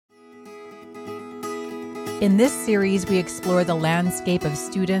In this series, we explore the landscape of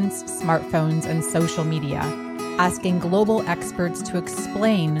students, smartphones, and social media, asking global experts to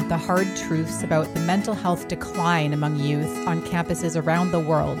explain the hard truths about the mental health decline among youth on campuses around the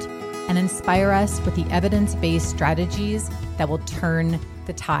world and inspire us with the evidence-based strategies that will turn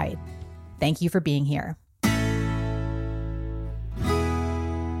the tide. Thank you for being here.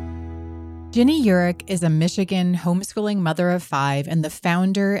 Ginny Yurich is a Michigan homeschooling mother of 5 and the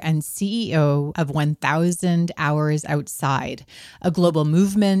founder and CEO of 1,000 Hours Outside, a global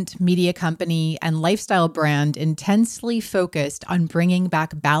movement, media company, and lifestyle brand intensely focused on bringing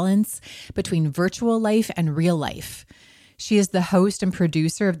back balance between virtual life and real life. She is the host and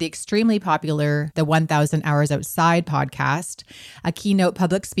producer of the extremely popular The 1,000 Hours Outside podcast, a keynote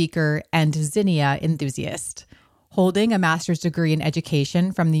public speaker, and Zinnia enthusiast. Holding a master's degree in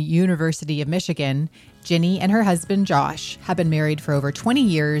education from the University of Michigan, Ginny and her husband Josh have been married for over 20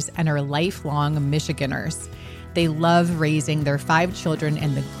 years and are lifelong Michiganders. They love raising their 5 children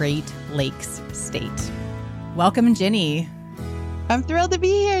in the Great Lakes state. Welcome, Ginny. I'm thrilled to be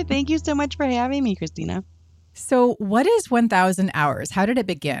here. Thank you so much for having me, Christina. So what is 1,000 Hours? How did it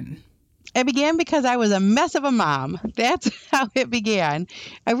begin? It began because I was a mess of a mom. That's how it began.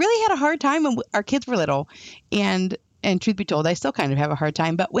 I really had a hard time when our kids were little. And truth be told, I still kind of have a hard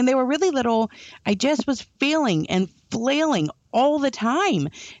time. But when they were really little, I just was failing and flailing all the time.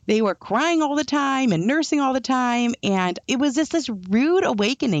 They were crying all the time and nursing all the time. And it was just this rude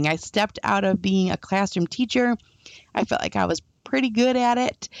awakening. I stepped out of being a classroom teacher. I felt like I was pretty good at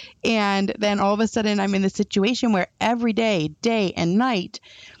it. And then all of a sudden, I'm in this situation where every day, day and night,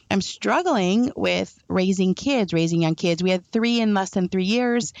 I'm struggling with raising young kids. We had 3 in less than 3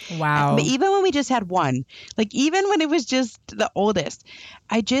 years. Wow. But even when we just had 1, like even when it was just the oldest,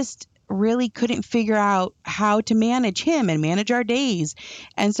 I just really couldn't figure out how to manage him and manage our days.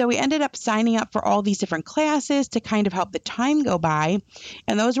 And so we ended up signing up for all these different classes to kind of help the time go by.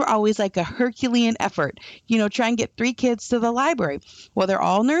 And those were always like a Herculean effort, try and get 3 kids to the library. Well, they're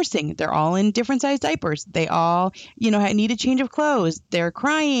all nursing. They're all in different size diapers. They all, need a change of clothes. They're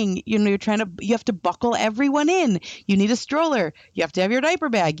crying. You have to buckle everyone in. You need a stroller. You have to have your diaper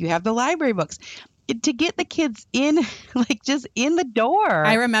bag. You have the library books. To get the kids in, just in the door.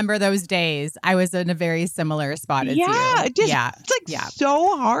 I remember those days. I was in a very similar spot as you. It's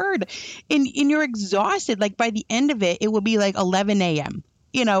so hard. And you're exhausted. Like by the end of it, it will be like 11 a.m.,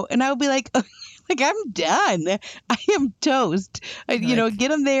 and I would be like, I'm done. I am toast. Get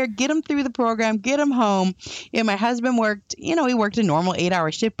them there, get them through the program, get them home. And my husband worked, he worked a normal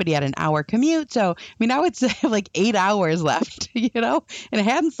 8-hour shift, but he had an hour commute. So, I would say I have 8 hours left, and I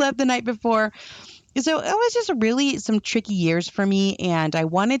hadn't slept the night before. So it was just really some tricky years for me. And I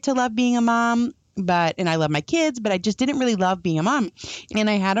wanted to love being a mom. And I love my kids, but I just didn't really love being a mom. And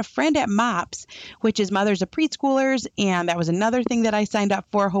I had a friend at MOPS, which is Mothers of Preschoolers. And that was another thing that I signed up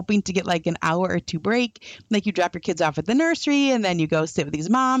for, hoping to get an hour or 2 break. Like you drop your kids off at the nursery and then you go sit with these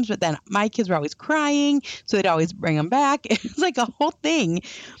moms. But then my kids were always crying, so they'd always bring them back. It's like a whole thing.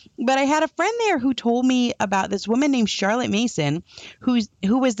 But I had a friend there who told me about this woman named Charlotte Mason, who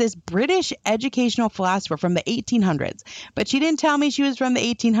was this British educational philosopher from the 1800s. But she didn't tell me she was from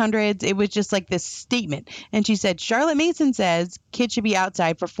the 1800s. It was just like this statement. And she said, Charlotte Mason says kids should be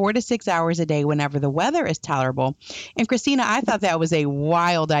outside for 4 to 6 hours a day whenever the weather is tolerable. And Christina, I thought that was a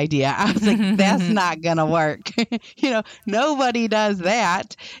wild idea. I was like, that's not going to work. Nobody does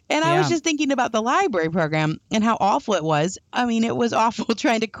that. And I was just thinking about the library program and how awful it was. It was awful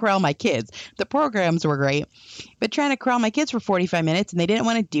trying to corral my kids. The programs were great, but trying to corral my kids for 45 minutes and they didn't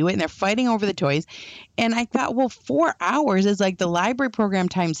want to do it and they're fighting over the toys. And I thought, well, 4 hours is like the library program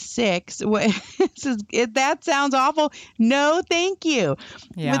times 6. That sounds awful. No, thank you.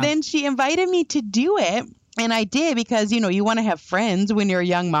 Yeah. But then she invited me to do it. And I did because, you want to have friends when you're a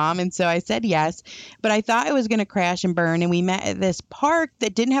young mom. And so I said yes, but I thought it was going to crash and burn. And we met at this park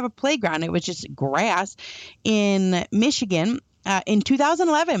that didn't have a playground. It was just grass in Michigan. In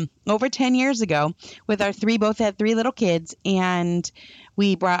 2011, over 10 years ago, with our both had 3 little kids, and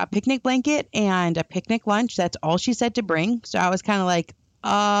we brought a picnic blanket and a picnic lunch. That's all she said to bring. So I was kind of like,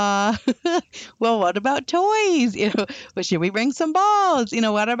 well, what about toys? Well, should we bring some balls?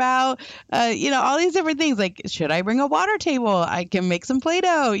 What about, all these different things. Like, should I bring a water table? I can make some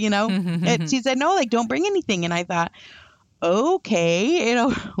Play-Doh, And she said, no, don't bring anything. And I thought, okay,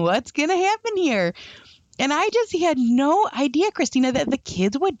 what's going to happen here? And I just had no idea, Christina, that the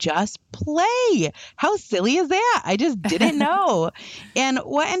kids would just play. How silly is that? I just didn't know. And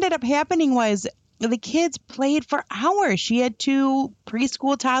what ended up happening was the kids played for hours. She had 2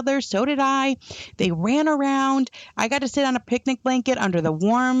 preschool toddlers. So did I. They ran around. I got to sit on a picnic blanket under the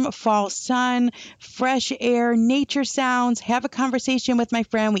warm fall sun, fresh air, nature sounds, have a conversation with my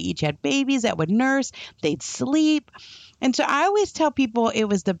friend. We each had babies that would nurse. They'd sleep. And so I always tell people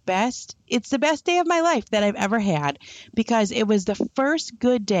it's the best day of my life that I've ever had, because it was the first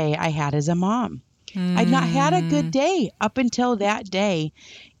good day I had as a mom. I'd not had a good day up until that day.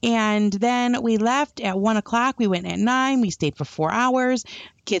 And then we left at 1:00. We went at 9. We stayed for 4 hours.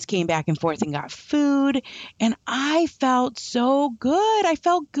 Kids came back and forth and got food. And I felt so good. I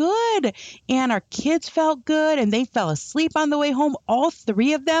felt good. And our kids felt good. And they fell asleep on the way home. All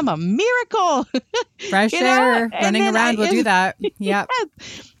 3 of them. A miracle. Fresh air. Running around will do that. Yep.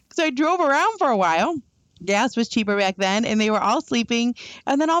 So I drove around for a while. Gas was cheaper back then, and they were all sleeping.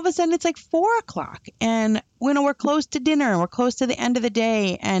 And then all of a sudden, it's like 4:00, and we're close to dinner, and we're close to the end of the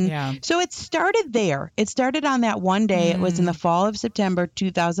day. And so it started there. It started on that one day. It was in the fall of September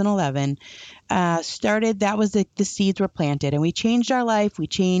 2011. That was the seeds were planted, and we changed our life. We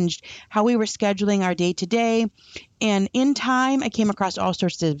changed how we were scheduling our day to day. And in time, I came across all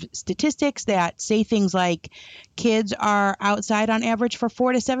sorts of statistics that say things like kids are outside on average for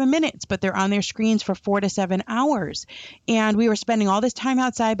 4 to 7 minutes, but they're on their screens for 4 to 7 hours. And we were spending all this time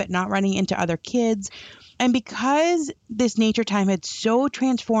outside, but not running into other kids. And because this nature time had so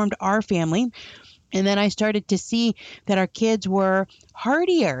transformed our family, and then I started to see that our kids were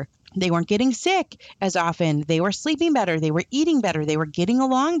hardier. They weren't getting sick as often. They were sleeping better. They were eating better. They were getting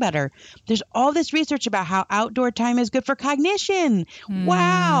along better. There's all this research about how outdoor time is good for cognition.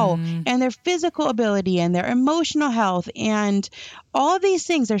 Wow. And their physical ability and their emotional health and all of these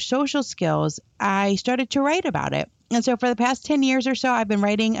things, their social skills. I started to write about it. And so for the past 10 years or so, I've been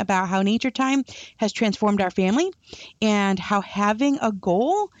writing about how nature time has transformed our family and how having a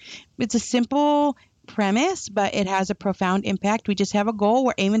goal, it's a simple premise, but it has a profound impact. We just have a goal.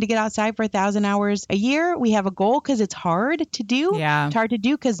 We're aiming to get outside for 1,000 hours a year. We have a goal because it's hard to do. Yeah. It's hard to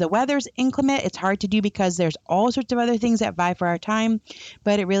do because the weather's inclement. It's hard to do because there's all sorts of other things that vie for our time.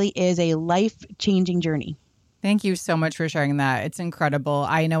 But it really is a life-changing journey. Thank you so much for sharing that. It's incredible.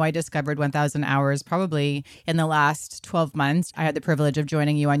 I know I discovered 1,000 hours probably in the last 12 months. I had the privilege of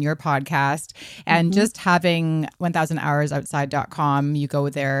joining you on your podcast and just having 1000hoursoutside.com. You go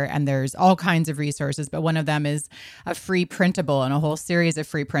there and there's all kinds of resources, but one of them is a free printable and a whole series of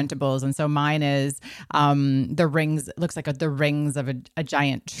free printables. And so mine is the rings, it looks like the rings of a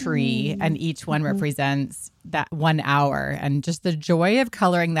giant tree, and each one represents that 1 hour and just the joy of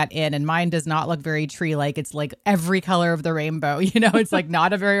coloring that in. And mine does not look very tree-like. It's like every color of the rainbow, it's like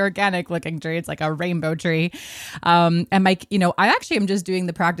not a very organic looking tree. It's like a rainbow tree. And I actually am just doing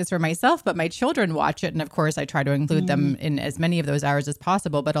the practice for myself, but my children watch it. And of course I try to include them in as many of those hours as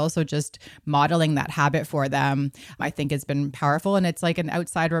possible, but also just modeling that habit for them, I think has been powerful. And it's like an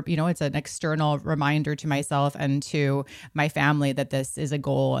outside, it's an external reminder to myself and to my family that this is a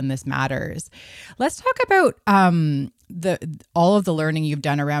goal and this matters. Let's talk about all of the learning you've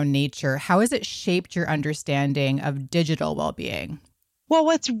done around nature. How has it shaped your understanding of digital well-being? Well,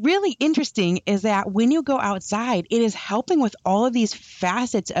 what's really interesting is that when you go outside, it is helping with all of these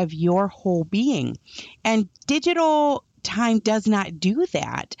facets of your whole being. And digital time does not do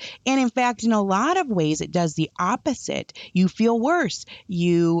that. And in fact, in a lot of ways, it does the opposite. You feel worse.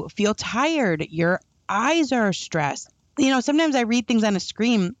 You feel tired. Your eyes are stressed. Sometimes I read things on a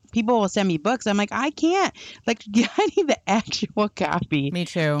screen. People will send me books. I'm like, I can't. I need the actual copy. Me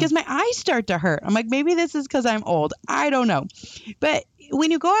too. Because my eyes start to hurt. I'm like, maybe this is because I'm old. I don't know. But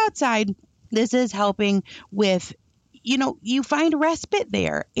when you go outside, this is helping with, you find respite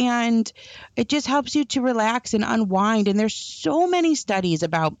there, and it just helps you to relax and unwind. And there's so many studies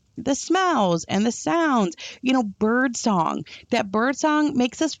about the smells and the sounds, bird song. That bird song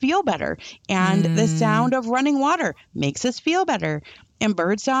makes us feel better. And the sound of running water makes us feel better. And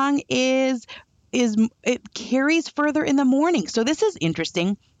bird song it carries further in the morning. So this is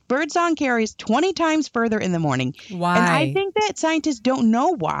interesting. Birdsong carries 20 times further in the morning. Why? And I think that scientists don't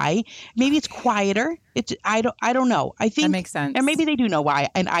know why. Maybe it's quieter. I don't know. I think that makes sense. Or maybe they do know why,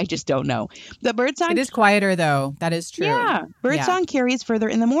 and I just don't know. The birdsong. It is quieter though. That is true. Yeah. Birdsong carries further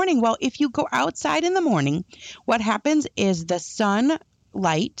in the morning. Well, if you go outside in the morning, what happens is the sun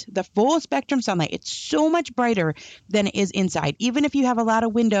light, the full spectrum sunlight, it's so much brighter than it is inside. Even if you have a lot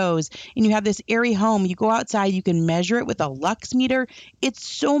of windows and you have this airy home, you go outside, you can measure it with a lux meter. It's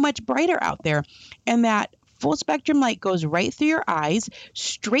so much brighter out there. And that full spectrum light goes right through your eyes,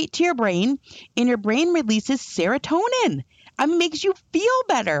 straight to your brain, and your brain releases serotonin. It makes you feel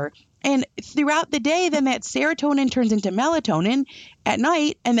better. And throughout the day, then that serotonin turns into melatonin at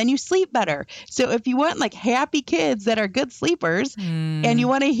night, and then you sleep better. So if you want like happy kids that are good sleepers and you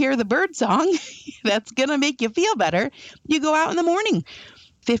want to hear the bird song, that's going to make you feel better. You go out in the morning,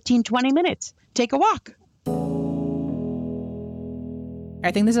 15, 20 minutes, take a walk. I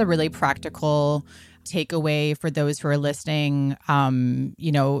think this is a really practical takeaway for those who are listening,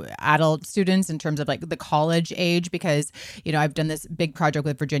 adult students in terms of like the college age, because, I've done this big project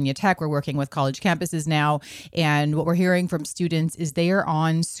with Virginia Tech. We're working with college campuses now. And what we're hearing from students is they are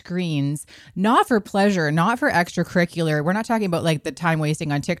on screens, not for pleasure, not for extracurricular. We're not talking about like the time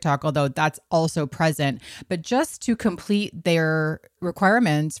wasting on TikTok, although that's also present, but just to complete their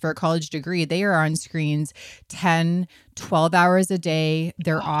requirements for a college degree, they are on screens 10, 12 hours a day.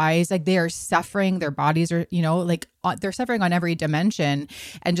 Their eyes, like they are suffering. Their bodies are, they're suffering on every dimension.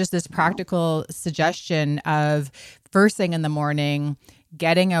 And just this practical suggestion of first thing in the morning,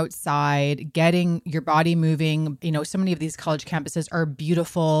 getting outside, getting your body moving. So many of these college campuses are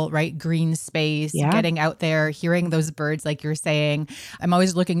beautiful, right? Green space, getting out there, hearing those birds, like you're saying. I'm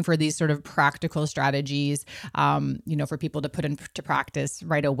always looking for these sort of practical strategies, for people to put into practice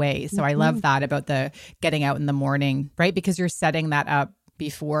right away. So I love that about the getting out in the morning, right? Because you're setting that up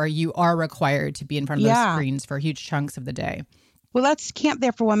before you are required to be in front of those screens for huge chunks of the day. Well, let's camp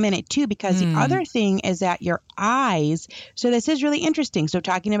there for 1 minute too, because the other thing is that your eyes, so this is really interesting. So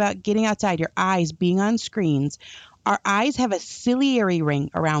talking about getting outside, your eyes being on screens, our eyes have a ciliary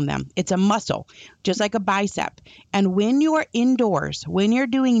ring around them. It's a muscle, just like a bicep. And when you are indoors, when you're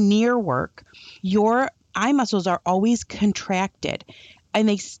doing near work, your eye muscles are always contracted, and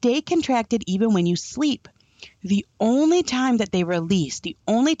they stay contracted even when you sleep. The only time that they release, the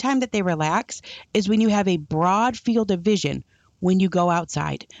only time that they relax is when you have a broad field of vision, when you go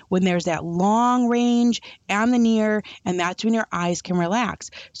outside, when there's that long range and the near, and that's when your eyes can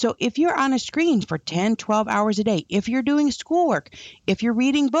relax. So if you're on a screen for 10, 12 hours a day, if you're doing schoolwork, if you're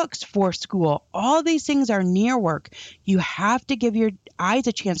reading books for school, all these things are near work. You have to give your eyes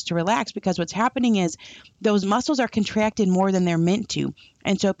a chance to relax, because what's happening is those muscles are contracted more than they're meant to.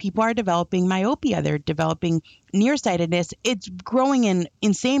 And so people are developing myopia. They're developing nearsightedness. It's growing in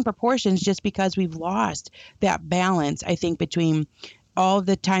insane proportions just because we've lost that balance, I think, between all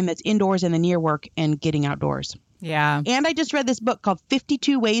the time that's indoors and the near work and getting outdoors. Yeah. And I just read this book called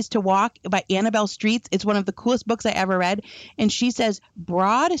 52 Ways to Walk by Annabelle Streets. It's one of the coolest books I ever read. And she says,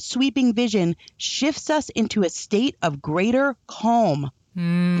 broad sweeping vision shifts us into a state of greater calm.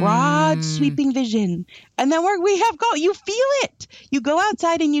 Broad sweeping vision. And then we have you feel it. You go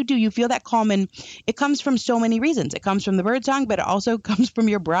outside and you feel that calm, and it comes from so many reasons. It comes from the bird song, but it also comes from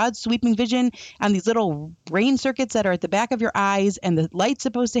your broad sweeping vision and these little brain circuits that are at the back of your eyes, and the light's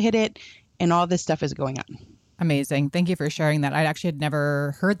supposed to hit it, and all this stuff is going on. Amazing. Thank you for sharing that. I actually had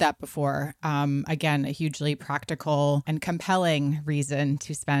never heard that before. Again, a hugely practical and compelling reason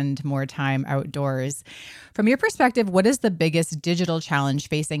to spend more time outdoors. From your perspective, what is the biggest digital challenge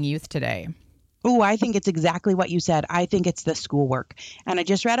facing youth today? Oh, I think it's exactly what you said. I think it's the schoolwork. And I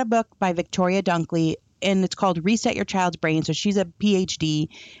just read a book by Victoria Dunkley, and it's called Reset Your Child's Brain. So she's a PhD,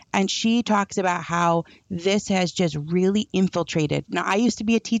 and she talks about how this has just really infiltrated. Now, I used to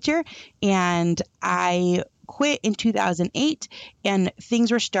be a teacher, and I quit in 2008, and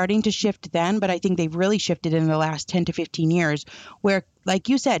things were starting to shift then, but I think they've really shifted in the last 10 to 15 years, where, like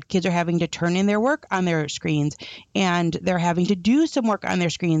you said, kids are having to turn in their work on their screens, and they're having to do some work on their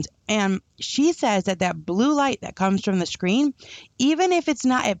screens. And she says that blue light that comes from the screen, even if it's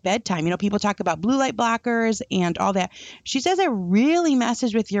not at bedtime, people talk about blue light blockers and all that. She says it really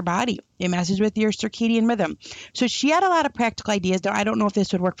messes with your body. It messes with your circadian rhythm. So she had a lot of practical ideas. Now, I don't know if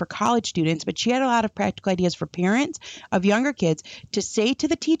this would work for college students, but she had a lot of practical ideas for parents of younger kids to say to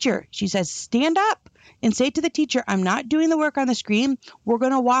the teacher. She says, stand up and say to the teacher, I'm not doing the work on the screen. We're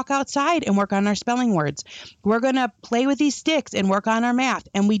going to walk outside and work on our spelling words. We're going to play with these sticks and work on our math.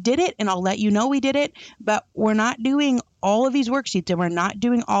 And we did it, and I'll let you know we did it, but we're not doing all of these worksheets, and we're not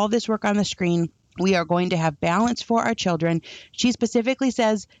doing all this work on the screen. We are going to have balance for our children. She specifically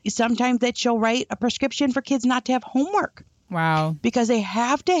says sometimes that she'll write a prescription for kids not to have homework. Wow. Because they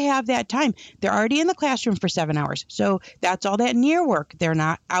have to have that time. They're already in the classroom for 7 hours. So that's all that near work. They're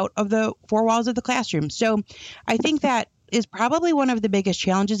not out of the four walls of the classroom. So I think that is probably one of the biggest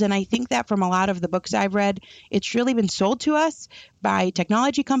challenges. And I think that from a lot of the books I've read, it's really been sold to us by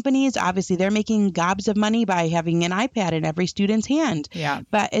technology companies. Obviously, they're making gobs of money by having an iPad in every student's hand. Yeah.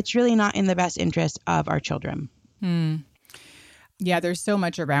 But it's really not in the best interest of our children. Yeah, there's so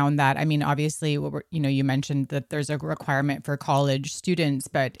much around that. I mean, obviously, you mentioned that there's a requirement for college students,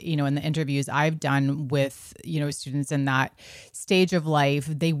 but, in the interviews I've done with, students in that stage of life,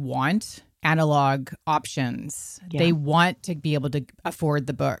 they want analog options. Yeah. They want to be able to afford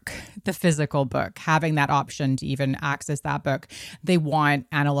the book, the physical book, having that option to even access that book. They want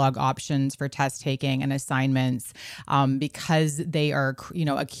analog options for test taking and assignments because they are,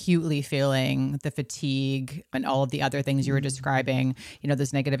 acutely feeling the fatigue and all of the other things you were describing,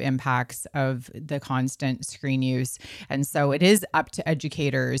 those negative impacts of the constant screen use. And so it is up to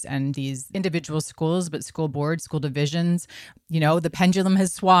educators and these individual schools, but school boards, school divisions, the pendulum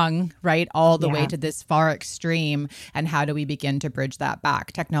has swung, right? All the way to this far extreme. And how do we begin to bridge that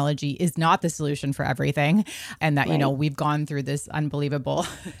back? Technology is not the solution for everything. And that, we've gone through this unbelievable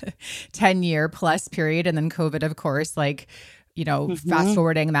 10-year plus period. And then COVID, of course, fast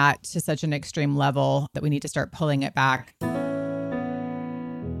forwarding that to such an extreme level that we need to start pulling it back.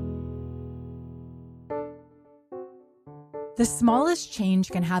 The smallest change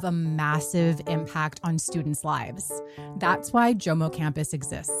can have a massive impact on students' lives. That's why Jomo Campus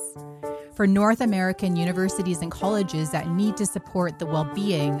exists. For North American universities and colleges that need to support the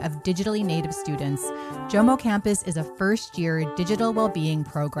well-being of digitally native students, Jomo Campus is a first-year digital well-being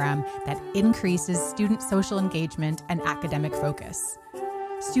program that increases student social engagement and academic focus.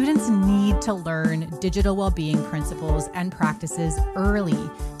 Students need to learn digital well-being principles and practices early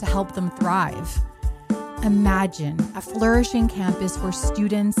to help them thrive. Imagine a flourishing campus where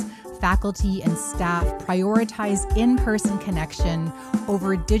students, faculty, and staff prioritize in-person connection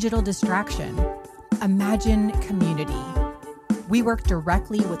over digital distraction. Imagine community. We work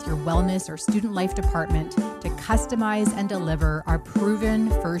directly with your wellness or student life department to customize and deliver our proven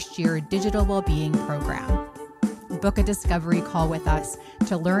first-year digital well-being program. Book a discovery call with us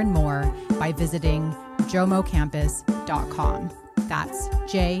to learn more by visiting jomocampus.com. That's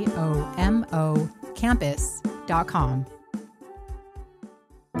JOMO campus.com.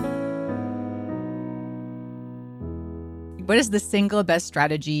 What is the single best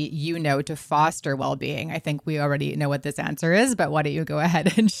strategy to foster well-being? I think we already know what this answer is, but why don't you go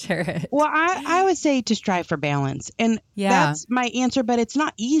ahead and share it? Well, I would say to strive for balance. And that's my answer, but it's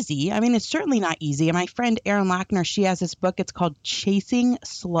not easy. I mean, it's certainly not easy. And my friend Erin Lochner, she has this book. It's called Chasing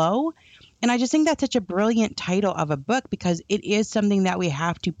Slow. And I just think that's such a brilliant title of a book because it is something that we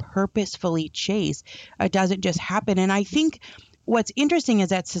have to purposefully chase. It doesn't just happen. And I think what's interesting is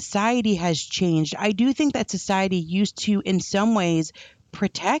that society has changed. I do think that society used to, in some ways,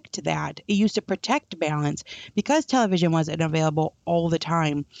 protect that. It used to protect balance because television wasn't available all the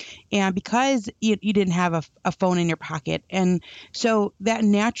time and because you didn't have a phone in your pocket. And so that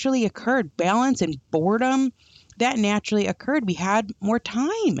naturally occurred. Balance and boredom, that naturally occurred. We had more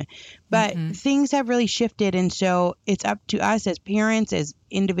time, but things have really shifted. And so it's up to us as parents, as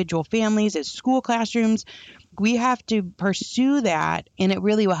individual families, as school classrooms. We have to pursue that, and it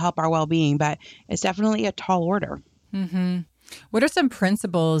really will help our well-being, but it's definitely a tall order. What are some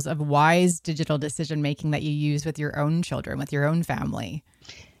principles of wise digital decision-making that you use with your own children, with your own family?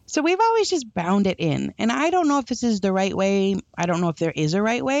 So we've always just bound it in. And I don't know if this is the right way. I don't know if there is a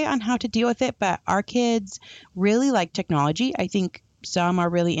right way on how to deal with it, but our kids really like technology. I think some are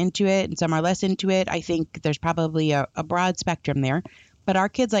really into it and some are less into it. I think there's probably a broad spectrum there. But our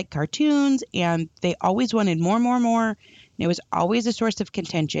kids like cartoons and they always wanted more. And it was always a source of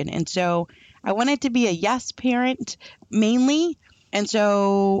contention. And so I wanted to be a yes parent mainly. And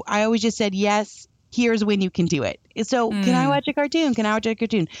so I always just said, yes, here's when you can do it. So can I watch a cartoon? Can I watch a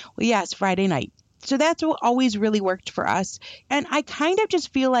cartoon? Well, yes, Friday night. So that's what always really worked for us. And I kind of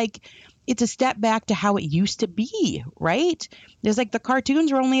just feel like it's a step back to how it used to be, right? There's the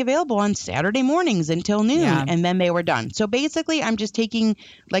cartoons were only available on Saturday mornings until noon, and then they were done. So basically, I'm just taking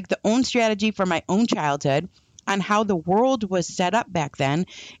the own strategy for my own childhood on how the world was set up back then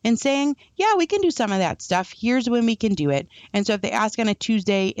and saying, yeah, we can do some of that stuff. Here's when we can do it. And so if they ask on a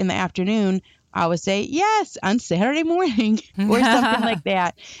Tuesday in the afternoon, I would say, yes, on Saturday morning or something like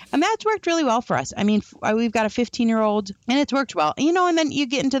that. And that's worked really well for us. I mean, we've got a 15-year-old and it's worked well, and then you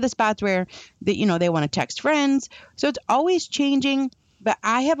get into the spots where they want to text friends. So it's always changing. But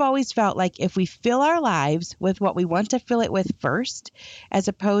I have always felt like if we fill our lives with what we want to fill it with first, as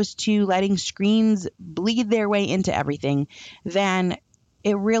opposed to letting screens bleed their way into everything, then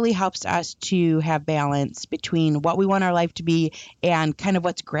it really helps us to have balance between what we want our life to be and kind of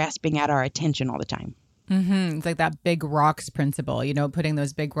what's grasping at our attention all the time. Mm-hmm. It's like that big rocks principle, putting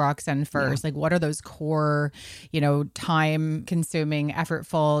those big rocks in first. Like, what are those core, time consuming,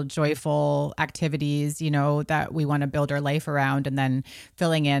 effortful, joyful activities, that we want to build our life around, and then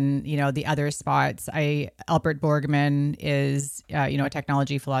filling in, the other spots. Albert Borgman is, a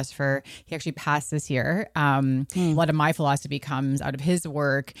technology philosopher. He actually passed this year. A lot of my philosophy comes out of his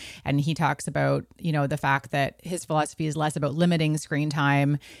work, and he talks about, the fact that his philosophy is less about limiting screen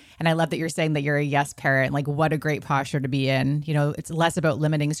time. And I love that you're saying that you're a yes parent. Like, what a great posture to be in. It's less about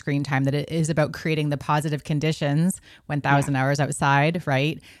limiting screen time, that it is about creating the positive conditions, 1,000 hours outside,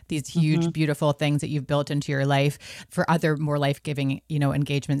 right? These huge, beautiful things that you've built into your life for other more life-giving,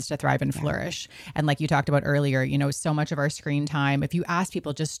 engagements to thrive and flourish. And like you talked about earlier, so much of our screen time, if you ask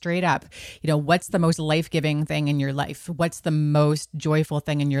people just straight up, what's the most life-giving thing in your life? What's the most joyful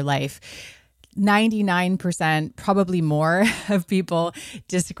thing in your life? 99%, probably more, of people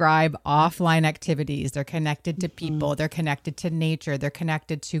describe offline activities. They're connected to people. They're connected to nature. They're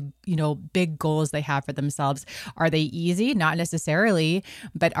connected to, big goals they have for themselves. Are they easy? Not necessarily,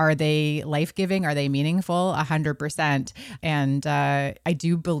 but are they life-giving? Are they meaningful? 100%. And I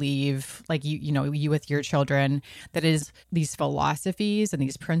do believe, like you with your children, that it is these philosophies and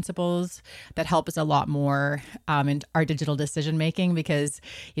these principles that help us a lot more in our digital decision-making, because,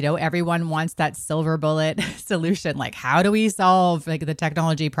 everyone wants that silver bullet solution. Like, how do we solve the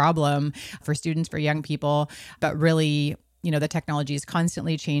technology problem for students, for young people? But really, the technology is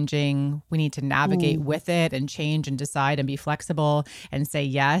constantly changing. We need to navigate with it and change and decide and be flexible and say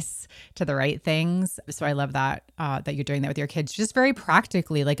yes to the right things. So I love that you're doing that with your kids. Just very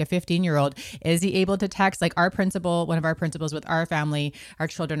practically, like a 15-year-old, is he able to text? Like one of our principles with our family, our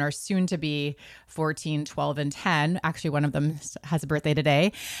children are soon to be 14, 12, and 10. Actually, one of them has a birthday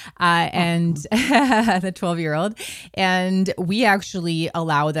today, and the 12-year-old. And we actually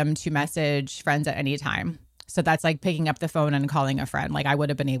allow them to message friends at any time. So that's like picking up the phone and calling a friend, like I would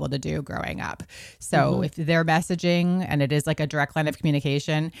have been able to do growing up. So if they're messaging, and it is like a direct line of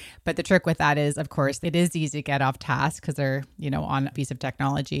communication, but the trick with that is, of course, it is easy to get off task because they're, on a piece of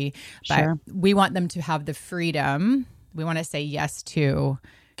technology. But we want them to have the freedom. We want to say yes to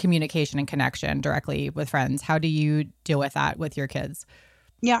communication and connection directly with friends. How do you deal with that with your kids?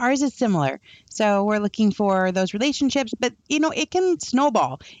 Yeah, ours is similar. So we're looking for those relationships, but it can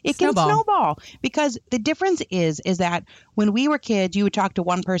snowball. It can snowball because the difference is that when we were kids, you would talk to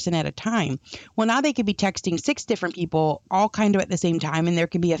one person at a time. Well, now they could be texting 6 different people all kind of at the same time, and there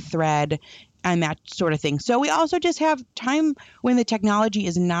can be a thread and that sort of thing. So we also just have time when the technology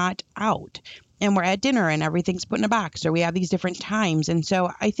is not out and we're at dinner and everything's put in a box, or we have these different times. And so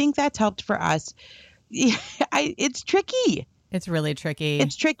I think that's helped for us. It's tricky. It's really tricky.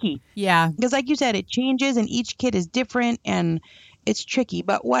 It's tricky. Yeah. Because like you said, it changes and each kid is different and it's tricky.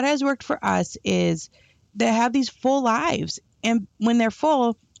 But what has worked for us is they have these full lives. And when they're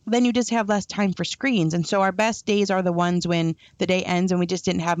full, then you just have less time for screens. And so our best days are the ones when the day ends and we just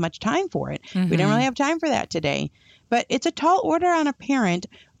didn't have much time for it. We didn't really have time for that today. But it's a tall order on a parent.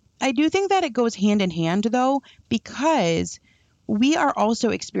 I do think that it goes hand in hand, though, because we are also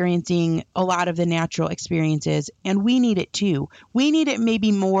experiencing a lot of the natural experiences, and we need it too. We need it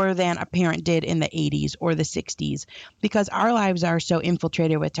maybe more than a parent did in the 80s or the 60s, because our lives are so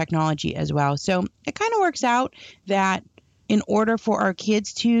infiltrated with technology as well. So it kind of works out that in order for our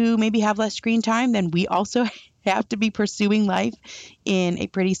kids to maybe have less screen time, then we also have to be pursuing life in a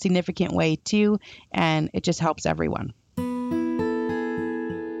pretty significant way too, and it just helps everyone.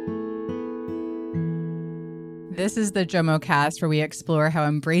 This is the Jomo Cast, where we explore how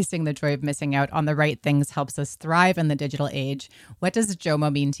embracing the joy of missing out on the right things helps us thrive in the digital age. What does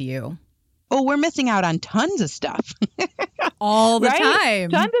Jomo mean to you? Oh, we're missing out on tons of stuff. All the time.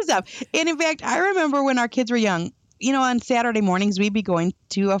 Tons of stuff. And in fact, I remember when our kids were young, on Saturday mornings, we'd be going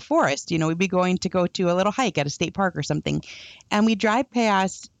to a forest. We'd be going to go to a little hike at a state park or something. And we'd drive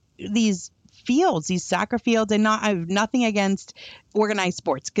past these fields, these soccer fields, and I have nothing against organized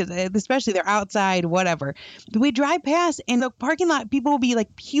sports, because especially they're outside, whatever. But we drive past, and the parking lot, people will be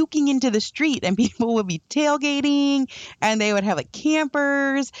like puking into the street, and people would be tailgating, and they would have like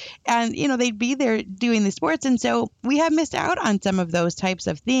campers, and they'd be there doing the sports. And so we have missed out on some of those types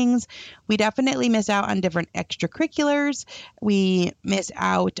of things. We definitely miss out on different extracurriculars. We miss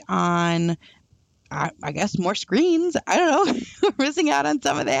out on I guess more screens. I don't know. We're missing out on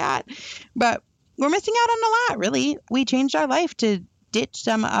some of that. But we're missing out on a lot, really. We changed our life to ditch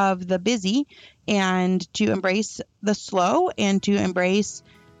some of the busy and to embrace the slow and to embrace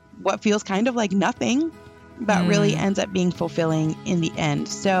what feels kind of like nothing. but really ends up being fulfilling in the end.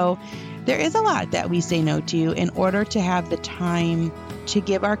 So there is a lot that we say no to in order to have the time to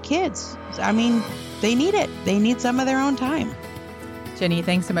give our kids. I mean, they need it. They need some of their own time. Ginny,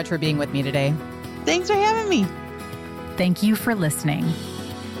 thanks so much for being with me today. Thanks for having me. Thank you for listening.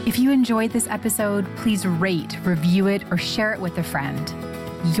 If you enjoyed this episode, please rate, review it, or share it with a friend.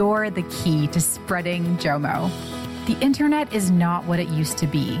 You're the key to spreading JOMO. The internet is not what it used to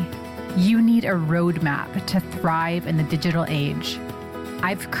be. You need a roadmap to thrive in the digital age.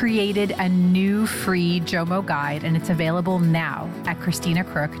 I've created a new free JOMO guide, and it's available now at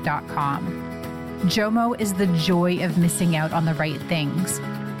ChristinaCrook.com. JOMO is the joy of missing out on the right things,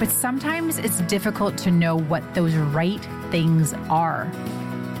 but sometimes it's difficult to know what those right things are.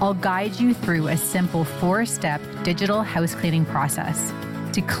 I'll guide you through a simple 4-step digital house cleaning process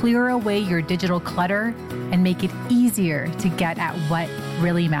to clear away your digital clutter and make it easier to get at what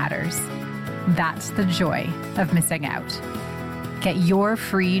really matters. That's the joy of missing out. Get your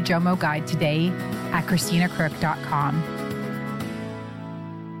free JOMO guide today at ChristinaCrook.com.